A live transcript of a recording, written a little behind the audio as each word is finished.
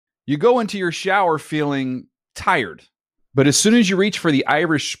You go into your shower feeling tired, but as soon as you reach for the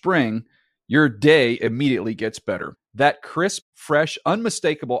Irish Spring, your day immediately gets better. That crisp, fresh,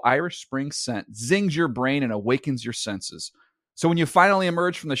 unmistakable Irish Spring scent zings your brain and awakens your senses. So when you finally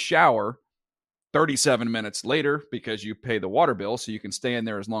emerge from the shower 37 minutes later, because you pay the water bill so you can stay in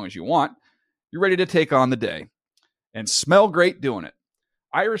there as long as you want, you're ready to take on the day and smell great doing it.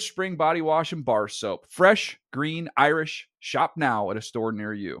 Irish Spring Body Wash and Bar Soap. Fresh, green, Irish. Shop now at a store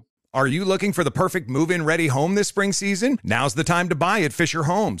near you. Are you looking for the perfect move-in ready home this spring season? Now's the time to buy at Fisher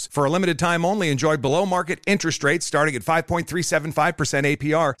Homes. For a limited time only, enjoy below-market interest rates starting at 5.375%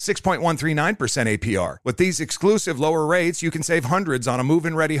 APR, 6.139% APR. With these exclusive lower rates, you can save hundreds on a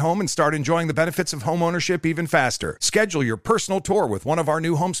move-in ready home and start enjoying the benefits of home ownership even faster. Schedule your personal tour with one of our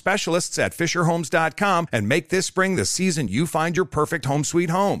new home specialists at FisherHomes.com and make this spring the season you find your perfect home sweet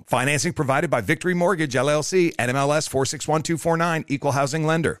home. Financing provided by Victory Mortgage, LLC, NMLS 461249, Equal Housing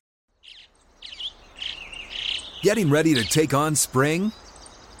Lender. Getting ready to take on spring?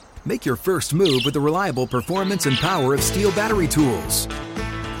 Make your first move with the reliable performance and power of Steel battery tools.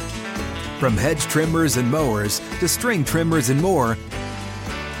 From hedge trimmers and mowers to string trimmers and more,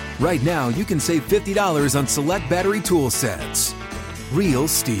 right now you can save $50 on select battery tool sets. Real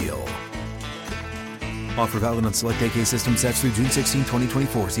Steel. Offer valid on select AK system sets through June 16,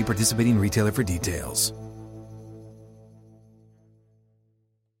 2024. See participating retailer for details.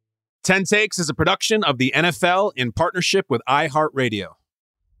 10 Takes is a production of the NFL in partnership with iHeartRadio.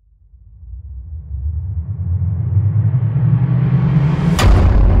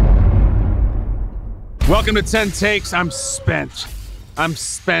 Welcome to 10 Takes. I'm spent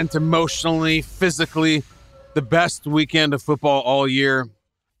emotionally, physically. The best weekend of football all year.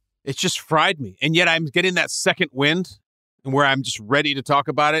 It's just fried me. And yet I'm getting that second wind where I'm just ready to talk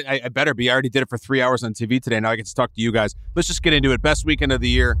about it. I better be. I already did it for 3 hours on TV today. Now I get to talk to you guys. Let's just get into it. Best weekend of the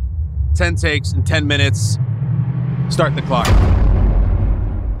year. 10 takes in 10 minutes. Start the clock.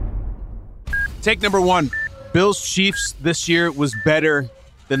 Take number 1. Bills-Chiefs this year was better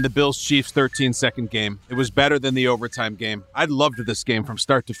than the Bills-Chiefs 13-second game. It was better than the overtime game. I loved this game from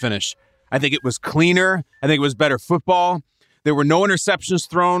start to finish. I think it was cleaner. I think it was better football. There were no interceptions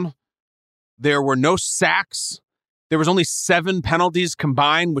thrown. There were no sacks. There was only 7 penalties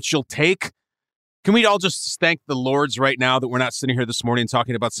combined, which you'll take. Can we all just thank the Lords right now that we're not sitting here this morning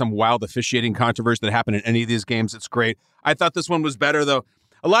talking about some wild officiating controversy that happened in any of these games? It's great. I thought this one was better, though.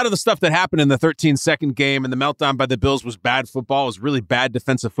 A lot of the stuff that happened in the 13-second game and the meltdown by the Bills was bad football. It was really bad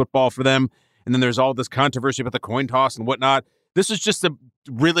defensive football for them. And then there's all this controversy about the coin toss and whatnot. This was just a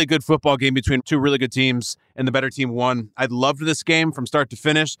really good football game between two really good teams, and the better team won. I loved this game from start to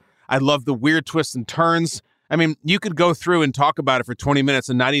finish. I loved the weird twists and turns. I mean, you could go through and talk about it for 20 minutes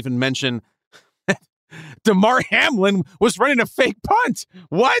and not even mention DeMar Hamlin was running a fake punt.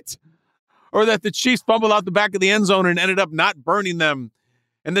 What? Or that the Chiefs fumbled out the back of the end zone and ended up not burning them.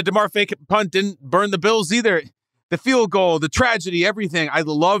 And the DeMar fake punt didn't burn the Bills either. The field goal, the tragedy, everything. I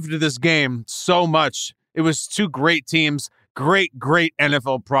loved this game so much. It was two great teams. Great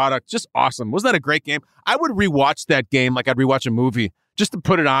NFL product. Just awesome. Wasn't that a great game? I would rewatch that game like I'd rewatch a movie just to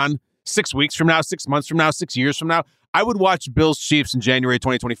put it on 6 weeks from now, 6 months from now, 6 years from now. I would watch Bills-Chiefs in January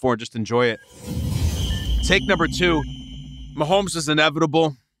 2024 and just enjoy it. Take number 2, Mahomes is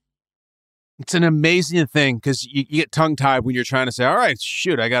inevitable. It's an amazing thing because you get tongue-tied when you're trying to say, all right,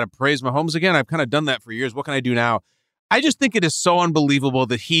 shoot, I got to praise Mahomes again. I've kind of done that for years. What can I do now? I just think it is so unbelievable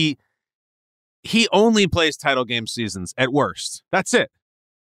that he only plays title game seasons at worst. That's it.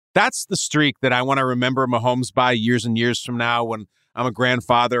 That's the streak that I want to remember Mahomes by years and years from now when I'm a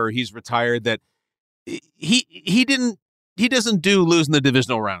grandfather or he's retired, that he doesn't do losing the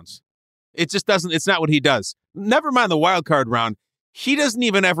divisional rounds. It just doesn't. It's not what he does. Never mind the wild card round. He doesn't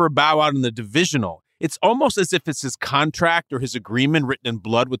even ever bow out in the divisional. It's almost as if it's his contract or his agreement written in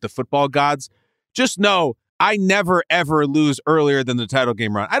blood with the football gods. Just know I never, ever lose earlier than the title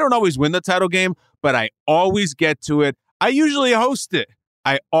game round. I don't always win the title game, but I always get to it. I usually host it.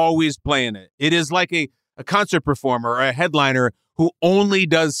 I always play in it. It is like a concert performer or a headliner who only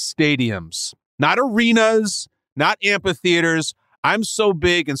does stadiums, not arenas, not amphitheaters. I'm so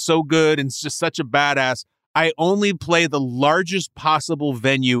big and so good and just such a badass. I only play the largest possible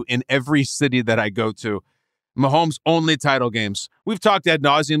venue in every city that I go to. Mahomes only title games. We've talked ad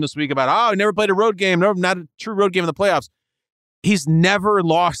nauseum this week about, I never played a road game. No, not a true road game in the playoffs. He's never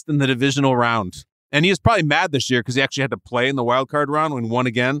lost in the divisional round. And he is probably mad this year because he actually had to play in the wild card round and won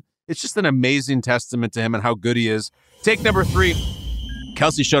again. It's just an amazing testament to him and how good he is. Take number 3.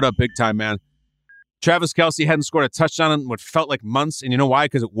 Kelce showed up big time, man. Travis Kelce hadn't scored a touchdown in what felt like months. And you know why?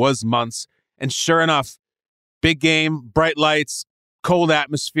 Because it was months. And sure enough, big game, bright lights, cold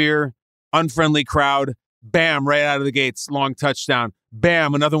atmosphere, unfriendly crowd. Bam, right out of the gates, long touchdown.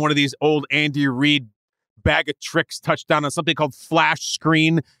 Bam, another one of these old Andy Reid bag of tricks touchdown on something called flash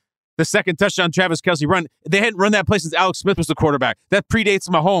screen. The second touchdown Travis Kelce run. They hadn't run that play since Alex Smith was the quarterback. That predates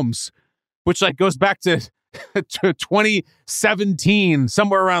Mahomes, which goes back to 2017,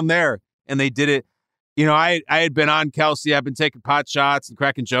 somewhere around there. And they did it. I had been on Kelce. I've been taking pot shots and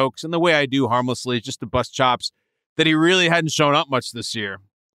cracking jokes. And the way I do harmlessly, just to bust chops, that he really hadn't shown up much this year,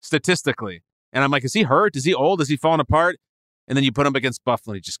 statistically. And I'm like, is he hurt? Is he old? Is he falling apart? And then you put him against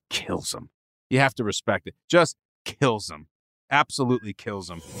Buffalo, and he just kills him. You have to respect it. Just kills him. Absolutely kills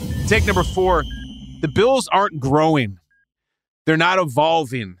him. Take number 4. The Bills aren't growing. They're not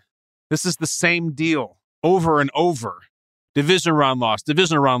evolving. This is the same deal over and over. Division round loss,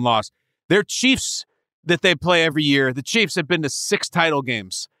 division round loss. They're Chiefs that they play every year. The Chiefs have been to 6 title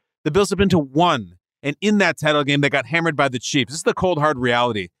games. The Bills have been to 1. And in that title game, they got hammered by the Chiefs. This is the cold, hard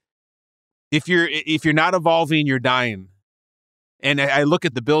reality. If you're not evolving, you're dying. And I look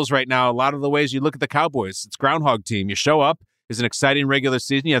at the Bills right now, a lot of the ways you look at the Cowboys. It's Groundhog Team. You show up, it's an exciting regular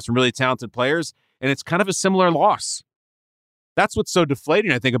season. You have some really talented players, and it's kind of a similar loss. That's what's so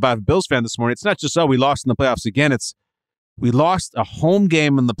deflating, I think, about a Bills fan this morning. It's not just, we lost in the playoffs again. It's we lost a home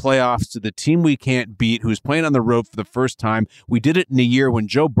game in the playoffs to the team we can't beat, who's playing on the road for the first time. We did it in a year when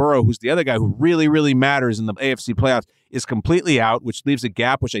Joe Burrow, who's the other guy who really, really matters in the AFC playoffs, is completely out, which leaves a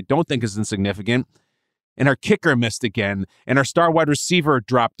gap, which I don't think is insignificant. And our kicker missed again, and our star wide receiver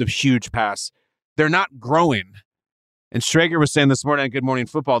dropped a huge pass. They're not growing. And Schrager was saying this morning on Good Morning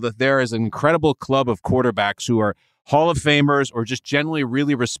Football that there is an incredible club of quarterbacks who are Hall of Famers or just generally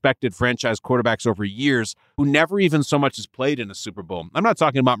really respected franchise quarterbacks over years who never even so much as played in a Super Bowl. I'm not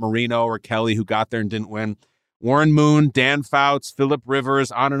talking about Marino or Kelly, who got there and didn't win. Warren Moon, Dan Fouts, Phillip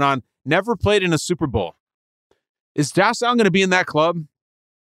Rivers, on and on, never played in a Super Bowl. Is Josh Allen going to be in that club?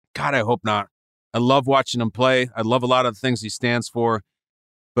 God, I hope not. I love watching him play. I love a lot of the things he stands for.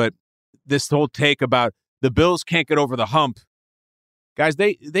 But this whole take about the Bills can't get over the hump. Guys,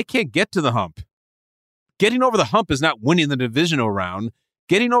 they can't get to the hump. Getting over the hump is not winning the divisional round.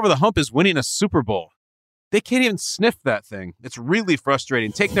 Getting over the hump is winning a Super Bowl. They can't even sniff that thing. It's really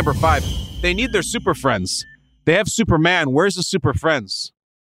frustrating. Take number 5. They need their super friends. They have Superman. Where's the super friends?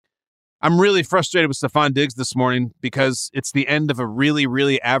 I'm really frustrated with Stephon Diggs this morning because it's the end of a really,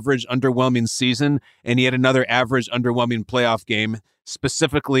 really average, underwhelming season, and he had another average, underwhelming playoff game,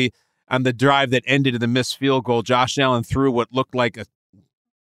 specifically on the drive that ended in the missed field goal. Josh Allen threw what looked like a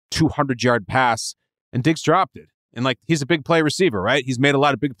 200-yard pass, and Diggs dropped it. And he's a big play receiver, right? He's made a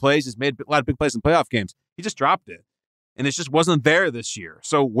lot of big plays. He's made a lot of big plays in playoff games. He just dropped it. And it just wasn't there this year.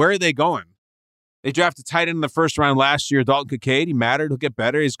 So where are they going? They drafted tight end in the first round last year. Dalton Kincaid, he mattered. He'll get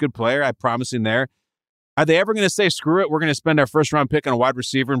better. He's a good player. I promise him there. Are they ever going to say, screw it, we're going to spend our first round pick on a wide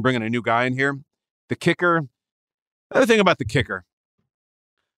receiver and bring in a new guy in here? The kicker. Another thing about the kicker.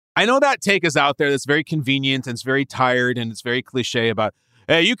 I know that take is out there that's very convenient and it's very tired and it's very cliche about,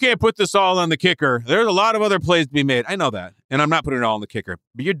 hey, you can't put this all on the kicker. There's a lot of other plays to be made. I know that. And I'm not putting it all on the kicker.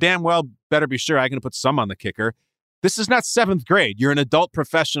 But you're damn well better be sure I'm going to put some on the kicker. This is not 7th grade. You're an adult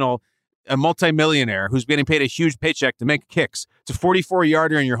professional, a multimillionaire who's getting paid a huge paycheck to make kicks. It's a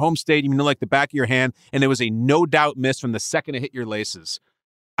 44-yarder in your home stadium, like the back of your hand, and it was a no-doubt miss from the second it hit your laces.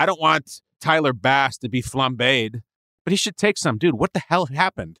 I don't want Tyler Bass to be flambéed, but he should take some. Dude, what the hell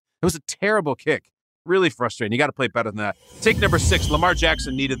happened? It was a terrible kick. Really frustrating. You got to play better than that. Take number 6. Lamar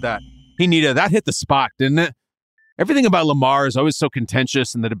Jackson needed that. He needed that. Hit the spot, didn't it? Everything about Lamar is always so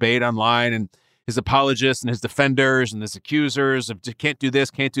contentious in the debate online, and his apologists and his defenders and his accusers of can't do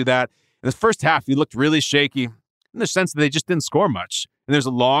this, can't do that. In the first half, he looked really shaky in the sense that they just didn't score much. And there's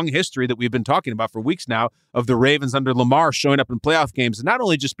a long history that we've been talking about for weeks now of the Ravens under Lamar showing up in playoff games and not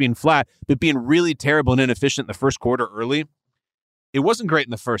only just being flat, but being really terrible and inefficient in the first quarter early. It wasn't great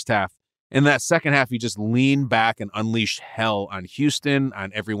in the first half. In that second half, he just leaned back and unleashed hell on Houston,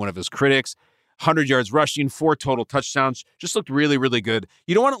 on every one of his critics. 100 yards rushing, 4 total touchdowns. Just looked really, really good.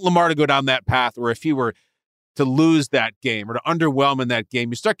 You don't want Lamar to go down that path, or if he were to lose that game or to underwhelm in that game,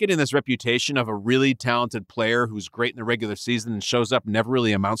 you start getting this reputation of a really talented player who's great in the regular season and shows up and never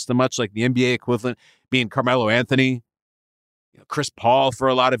really amounts to much, like the NBA equivalent being Carmelo Anthony, Chris Paul for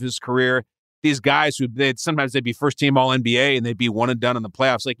a lot of his career. These guys who sometimes they'd be first team all NBA and they'd be one and done in the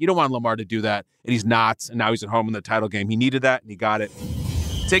playoffs. Like, you don't want Lamar to do that, and he's not. And now he's at home in the title game. He needed that and he got it.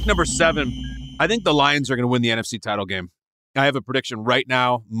 Take number 7. I think the Lions are going to win the NFC title game. I have a prediction right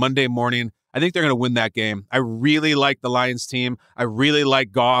now, Monday morning. I think they're going to win that game. I really like the Lions team. I really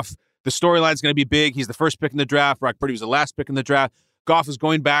like Goff. The storyline's going to be big. He's the first pick in the draft. Brock Purdy was the last pick in the draft. Goff is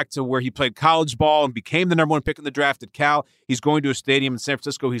going back to where he played college ball and became the number one pick in the draft at Cal. He's going to a stadium in San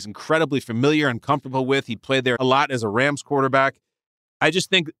Francisco he's incredibly familiar and comfortable with. He played there a lot as a Rams quarterback. I just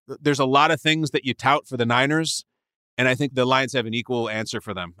think there's a lot of things that you tout for the Niners, and I think the Lions have an equal answer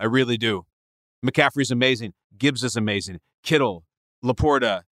for them. I really do. McCaffrey's amazing. Gibbs is amazing. Kittle,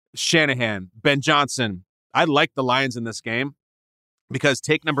 Laporta, Shanahan, Ben Johnson. I like the Lions in this game because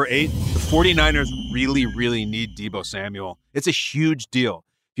take number 8, the 49ers really, really need Deebo Samuel. It's a huge deal.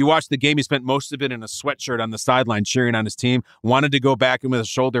 If you watch the game, he spent most of it in a sweatshirt on the sideline cheering on his team, wanted to go back in with a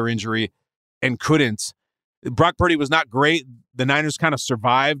shoulder injury and couldn't. Brock Purdy was not great. The Niners kind of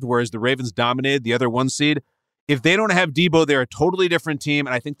survived, whereas the Ravens dominated the other 1 seed. If they don't have Deebo, they're a totally different team,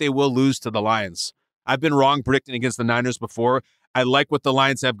 and I think they will lose to the Lions. I've been wrong predicting against the Niners before. I like what the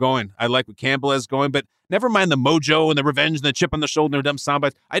Lions have going. I like what Campbell has going, but never mind the mojo and the revenge and the chip on the shoulder and the dumb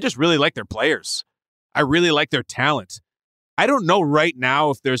soundbites. I just really like their players. I really like their talent. I don't know right now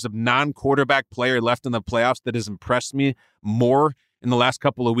if there's a non-quarterback player left in the playoffs that has impressed me more in the last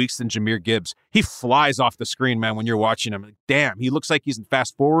couple of weeks than Jahmyr Gibbs. He flies off the screen, man, when you're watching him. Damn, he looks like he's in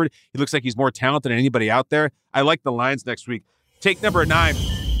fast forward. He looks like he's more talented than anybody out there. I like the Lions next week. Take number 9.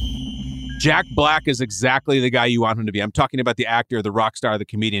 Jack Black is exactly the guy you want him to be. I'm talking about the actor, the rock star, the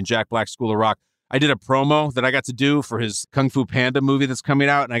comedian, Jack Black, School of Rock. I did a promo that I got to do for his Kung Fu Panda movie that's coming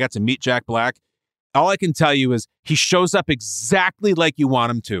out, and I got to meet Jack Black. All I can tell you is he shows up exactly like you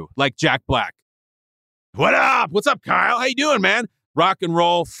want him to, like Jack Black. What up? What's up, Kyle? How you doing, man? Rock and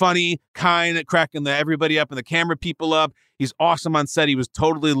roll, funny, kind, cracking everybody up and the camera people up. He's awesome on set. He was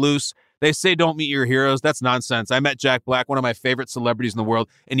totally loose. They say don't meet your heroes. That's nonsense. I met Jack Black, one of my favorite celebrities in the world,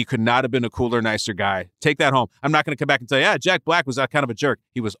 and he could not have been a cooler, nicer guy. Take that home. I'm not going to come back and tell you, yeah, Jack Black was that kind of a jerk.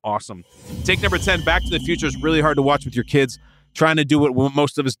 He was awesome. Take number 10, Back to the Future is really hard to watch with your kids. Trying to do what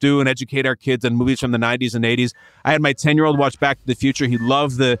most of us do and educate our kids on movies from the 90s and 80s. I had my 10-year-old watch Back to the Future. He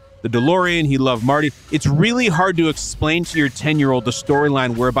loved the DeLorean. He loved Marty. It's really hard to explain to your 10-year-old the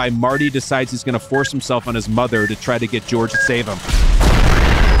storyline whereby Marty decides he's going to force himself on his mother to try to get George to save him.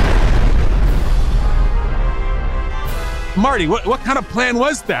 Marty, what kind of plan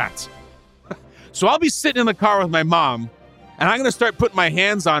was that? So I'll be sitting in the car with my mom, and I'm going to start putting my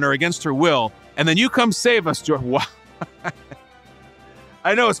hands on her against her will, and then you come save us, George. Wow.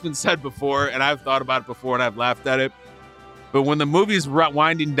 I know it's been said before, and I've thought about it before, and I've laughed at it. But when the movie's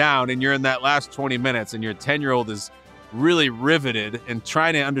winding down and you're in that last 20 minutes and your 10-year-old is really riveted and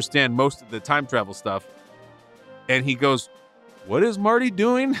trying to understand most of the time travel stuff, and he goes, what is Marty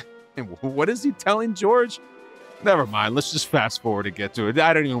doing? And what is he telling George? Never mind. Let's just fast forward and get to it.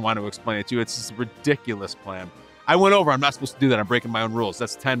 I don't even want to explain it to you. It's this ridiculous plan. I went over. I'm not supposed to do that. I'm breaking my own rules.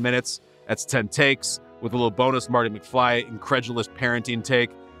 That's 10 minutes. That's 10 takes. With a little bonus Marty McFly, incredulous parenting take.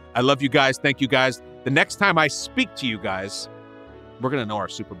 I love you guys. Thank you guys. The next time I speak to you guys, we're going to know our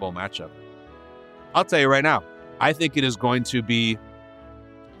Super Bowl matchup. I'll tell you right now, I think it is going to be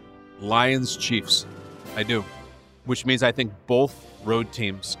Lions-Chiefs. I do. Which means I think both road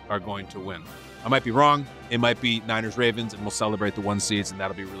teams are going to win. I might be wrong. It might be Niners-Ravens, and we'll celebrate the 1 seeds, and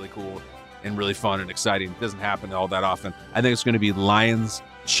that'll be really cool and really fun and exciting. It doesn't happen all that often. I think it's going to be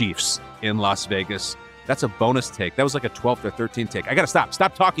Lions-Chiefs in Las Vegas. That's a bonus take. That was like a 12th or 13th take. I got to stop.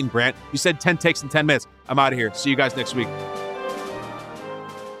 Stop talking, Brandt. You said 10 takes in 10 minutes. I'm out of here. See you guys next week.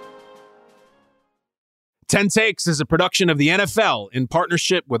 10 Takes is a production of the NFL in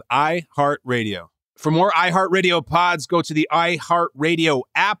partnership with iHeartRadio. For more iHeartRadio pods, go to the iHeartRadio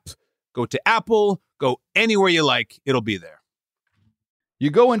app. Go to Apple. Go anywhere you like. It'll be there. You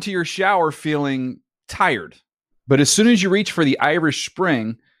go into your shower feeling tired, but as soon as you reach for the Irish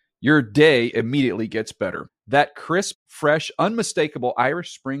Spring, your day immediately gets better. That crisp, fresh, unmistakable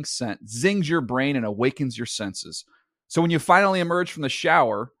Irish Spring scent zings your brain and awakens your senses. So when you finally emerge from the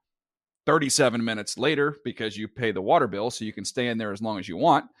shower, 37 minutes later, because you pay the water bill so you can stay in there as long as you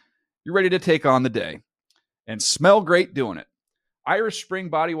want, you're ready to take on the day. And smell great doing it. Irish Spring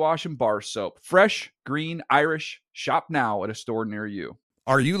Body Wash and Bar Soap. Fresh, green, Irish. Shop now at a store near you.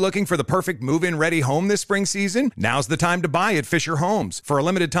 Are you looking for the perfect move-in ready home this spring season? Now's the time to buy at Fisher Homes. For a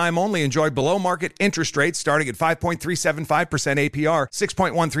limited time only, enjoy below-market interest rates starting at 5.375% APR,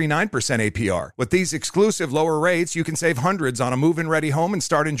 6.139% APR. With these exclusive lower rates, you can save hundreds on a move-in ready home and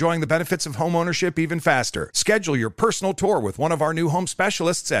start enjoying the benefits of home ownership even faster. Schedule your personal tour with one of our new home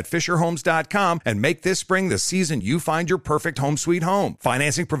specialists at FisherHomes.com and make this spring the season you find your perfect home sweet home.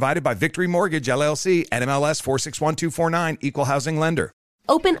 Financing provided by Victory Mortgage, LLC, NMLS 461249, Equal Housing Lender.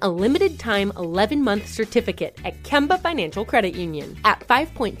 Open a limited-time 11-month certificate at Kemba Financial Credit Union. At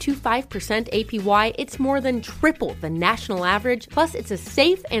 5.25% APY, it's more than triple the national average, plus it's a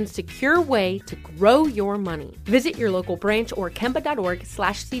safe and secure way to grow your money. Visit your local branch or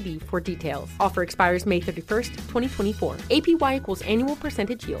kemba.org/CD for details. Offer expires May 31st, 2024. APY equals annual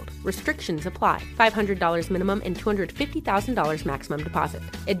percentage yield. Restrictions apply. $500 minimum and $250,000 maximum deposit.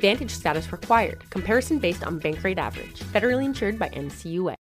 Advantage status required. Comparison based on bank rate average. Federally insured by NCUA.